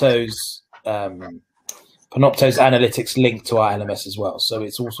Panopto's analytics link to our LMS as well. So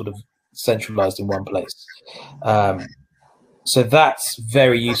it's all sort of centralized in one place. So that's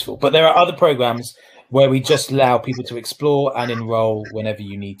very useful. But there are other programs where we just allow people to explore and enroll whenever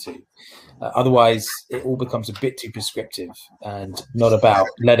you need to. Otherwise, it all becomes a bit too prescriptive and not about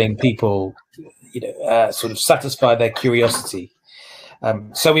letting people, sort of satisfy their curiosity.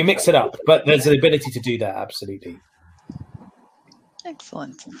 So we mix it up, but there's an ability to do that, absolutely.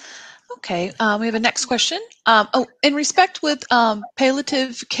 Excellent. Okay, we have a next question. In respect with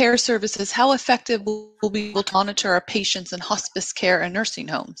palliative care services, how effective will we be able to monitor our patients in hospice care and nursing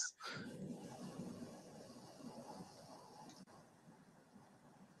homes?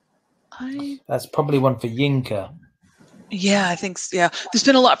 That's probably one for Yinka. Yeah, I think so. Yeah, there's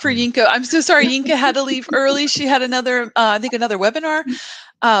been a lot for Yinka. I'm so sorry, Yinka had to leave early. She had another, I think, another webinar.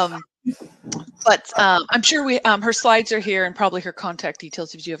 But I'm sure her slides are here and probably her contact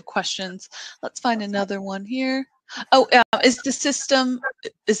details if you have questions. Let's find another one here. Oh, is the system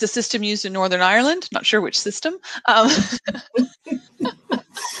used in Northern Ireland? Not sure which system.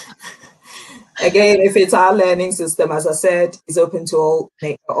 Again, if it's our learning system, as I said, it's open to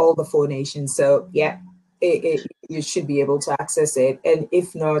all the 4 nations. So yeah, you should be able to access it. And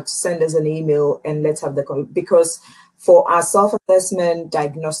if not, send us an email and let's have because for our self-assessment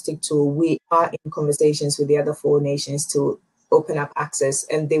diagnostic tool, we are in conversations with the other 4 nations to open up access,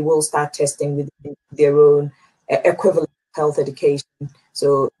 and they will start testing with their own equivalent health education.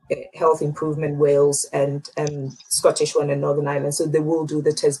 So Health Improvement Wales and Scottish one and Northern Ireland. So they will do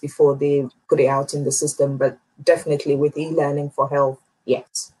the test before they put it out in the system, but definitely with e-learning for health,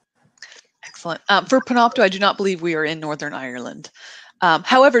 yes. Excellent. For Panopto, I do not believe we are in Northern Ireland.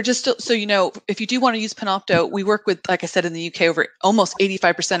 However, just so you know, if you do want to use Panopto, we work with, like I said, in the UK, over almost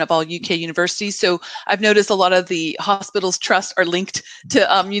 85% of all UK universities. So I've noticed a lot of the hospitals' trusts are linked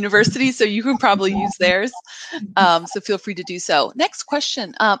to universities, so you can probably use theirs. So feel free to do so. Next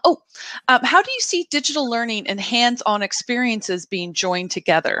question. How do you see digital learning and hands-on experiences being joined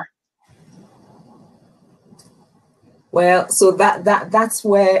together? Well, so that's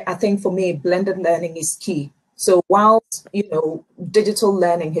where I think for me, blended learning is key. So whilst, digital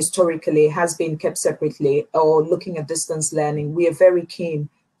learning historically has been kept separately, or looking at distance learning, we are very keen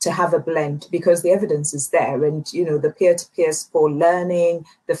to have a blend because the evidence is there. And, the peer-to-peer for learning,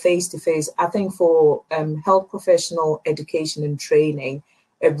 the face-to-face, I think for health professional education and training,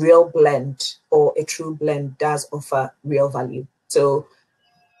 a real blend or a true blend does offer real value. So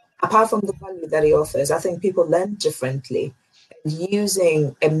apart from the value that it offers, I think people learn differently.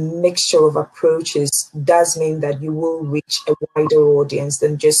 Using a mixture of approaches does mean that you will reach a wider audience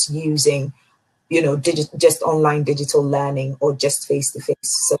than just using, just online digital learning or just face-to-face.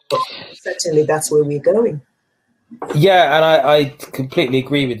 So certainly that's where we're going. Yeah, and I completely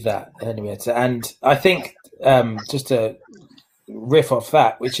agree with that, Henrietta. And I think just to riff off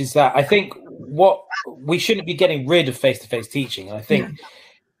that, which is that I think what we shouldn't be getting rid of face-to-face teaching. And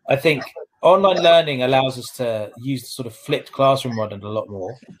I think online learning allows us to use the sort of flipped classroom model a lot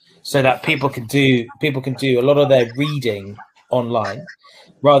more, so that people can do a lot of their reading online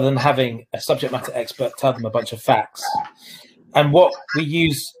rather than having a subject matter expert tell them a bunch of facts. And what we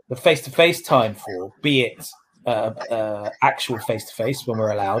use the face-to-face time for, be it actual face-to-face when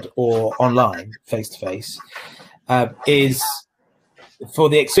we're allowed or online face-to-face, is for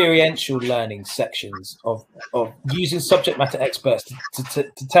the experiential learning sections of using subject matter experts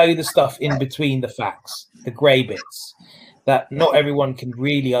to tell you the stuff in between the facts, the grey bits that not everyone can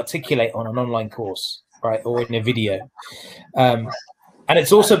really articulate on an online course, right, or in a video. And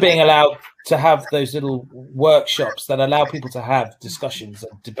it's also being allowed to have those little workshops that allow people to have discussions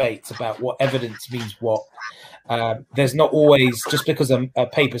and debates about what evidence means what. There's not always, just because a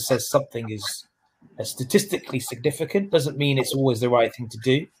paper says something is statistically significant doesn't mean it's always the right thing to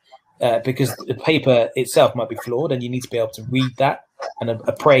do, because the paper itself might be flawed and you need to be able to read that and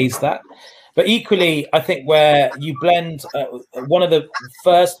appraise that. But equally, I think where you blend, one of the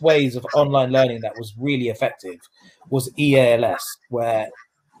first ways of online learning that was really effective was EALS, where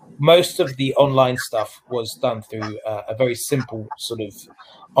most of the online stuff was done through a very simple sort of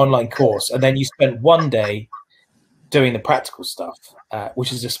online course. And then you spent one day doing the practical stuff,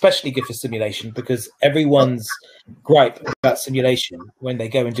 which is especially good for simulation, because everyone's gripe about simulation when they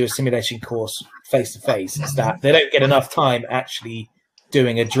go and do a simulation course face-to-face is that they don't get enough time actually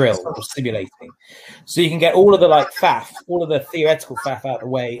doing a drill or simulating. So you can get all of the faff, all of the theoretical faff out of the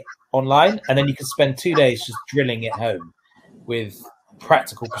way online, and then you can spend 2 days just drilling at home with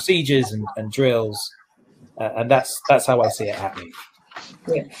practical procedures and drills And that's how I see it happening.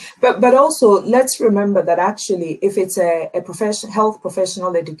 Yeah, but also let's remember that actually, if it's a health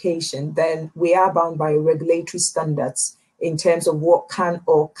professional education, then we are bound by regulatory standards in terms of what can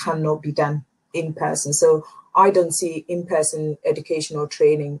or cannot be done in person. So I don't see in-person educational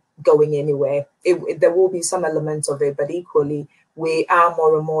training going anywhere. There will be some elements of it, but equally, we are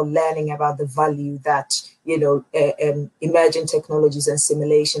more and more learning about the value that, you know, emerging technologies and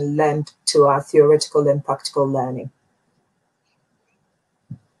simulation lend to our theoretical and practical learning.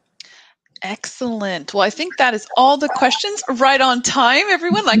 Excellent. Well, I think that is all the questions, right on time,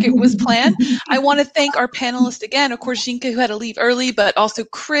 everyone, like it was planned. I want to thank our panelists again, of course, Jinka, who had to leave early, but also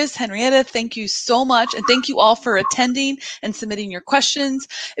Chris, Henrietta, thank you so much. And thank you all for attending and submitting your questions.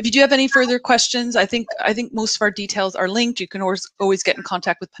 If you do have any further questions, I think most of our details are linked. You can always get in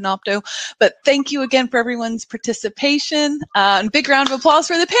contact with Panopto. But thank you again for everyone's participation. And big round of applause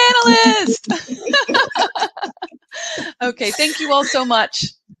for the panelists. Okay, thank you all so much.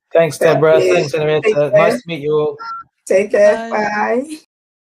 Thanks, Deborah. Thanks, Henrietta. Nice to meet you all. Take care. Bye.